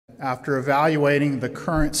after evaluating the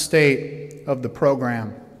current state of the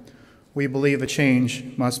program, we believe a change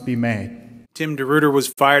must be made. Tim DeRuyter was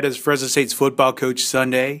fired as Fresno State's football coach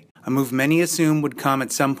Sunday, a move many assumed would come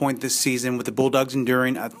at some point this season, with the Bulldogs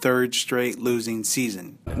enduring a third straight losing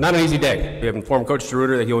season. Not an easy day. We have informed Coach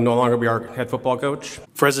DeRuyter that he will no longer be our head football coach.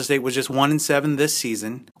 Fresno State was just 1-7 this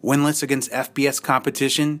season, winless against FBS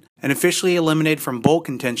competition, and officially eliminated from bowl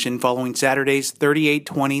contention following Saturday's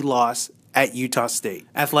 38-20 loss at Utah State.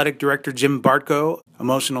 Athletic Director Jim Bartko,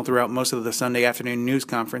 emotional throughout most of the Sunday afternoon news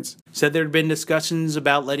conference, said there had been discussions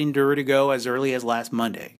about letting DeRuyter go as early as last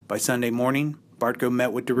Monday. By Sunday morning, Bartko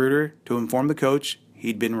met with DeRuyter to inform the coach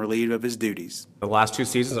he'd been relieved of his duties. The last two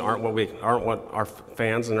seasons aren't what our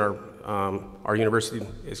fans and our university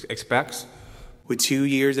expects. With 2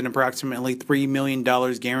 years and approximately $3 million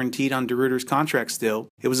guaranteed on DeRuyter's contract still,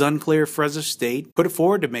 it was unclear if Fresno State could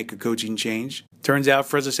afford to make a coaching change. Turns out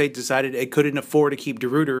Fresno State decided it couldn't afford to keep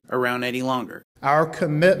DeRuyter around any longer. Our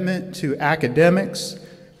commitment to academics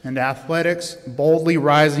and athletics boldly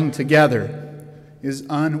rising together is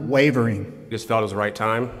unwavering. We just felt it was the right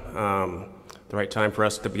time for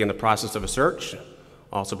us to begin the process of a search,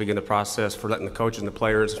 also begin the process for letting the coaches and the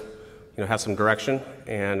players have some direction,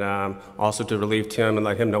 and also to relieve Tim and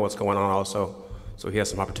let him know what's going on also, so he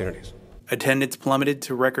has some opportunities. Attendance plummeted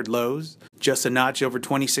to record lows, just a notch over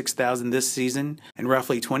 26,000 this season and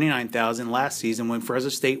roughly 29,000 last season when Fresno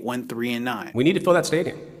State went 3-9. We need to fill that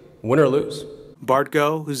stadium, win or lose.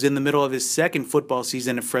 Bartko, who's in the middle of his second football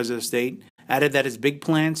season at Fresno State, added that his big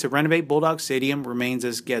plans to renovate Bulldogs Stadium remains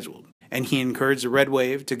as scheduled, and he encouraged the Red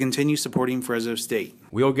Wave to continue supporting Fresno State.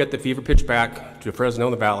 We'll get the fever pitch back to Fresno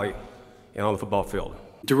in the Valley and on the football field.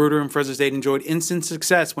 DeRuyter and Fresno State enjoyed instant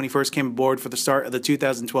success when he first came aboard for the start of the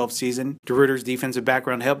 2012 season. DeRuyter's defensive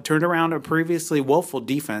background helped turn around a previously woeful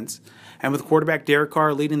defense, and with quarterback Derek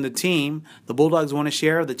Carr leading the team, the Bulldogs won a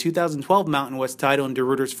share of the 2012 Mountain West title in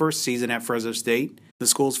DeRuyter's first season at Fresno State, the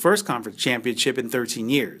school's first conference championship in 13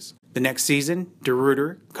 years. The next season,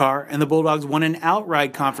 DeRuyter, Carr, and the Bulldogs won an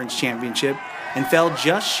outright conference championship and fell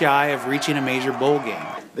just shy of reaching a major bowl game.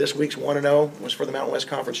 This week's 1-0 was for the Mountain West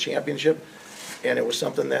Conference Championship, and it was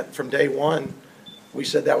something that from day one we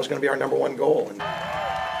said that was going to be our number one goal.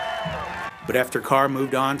 But after Carr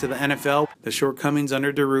moved on to the NFL, the shortcomings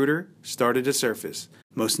under DeRuyter started to surface,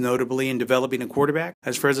 most notably in developing a quarterback,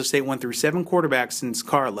 as Fresno State went through 7 quarterbacks since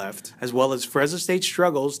Carr left, as well as Fresno State's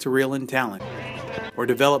struggles to reel in talent, or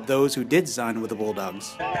develop those who did sign with the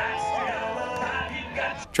Bulldogs.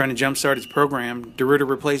 Trying to jumpstart his program, DeRuyter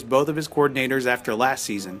replaced both of his coordinators after last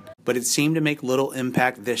season, but it seemed to make little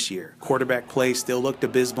impact this year. Quarterback play still looked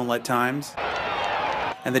abysmal at times,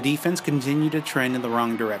 and the defense continued to trend in the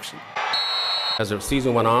wrong direction. As the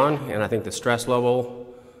season went on, and I think the stress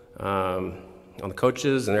level on the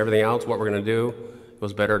coaches and everything else, what we're going to do, it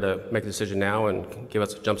was better to make a decision now and give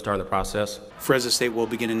us a jump start in the process. Fresno State will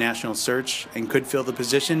begin a national search and could fill the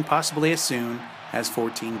position possibly as soon as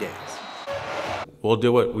 14 days. We'll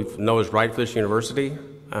do what we know is right for this university.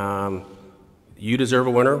 You deserve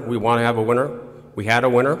a winner. We want to have a winner. We had a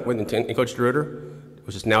winner in Coach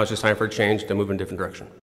DeRuyter. Now it's just time for a change to move in a different direction.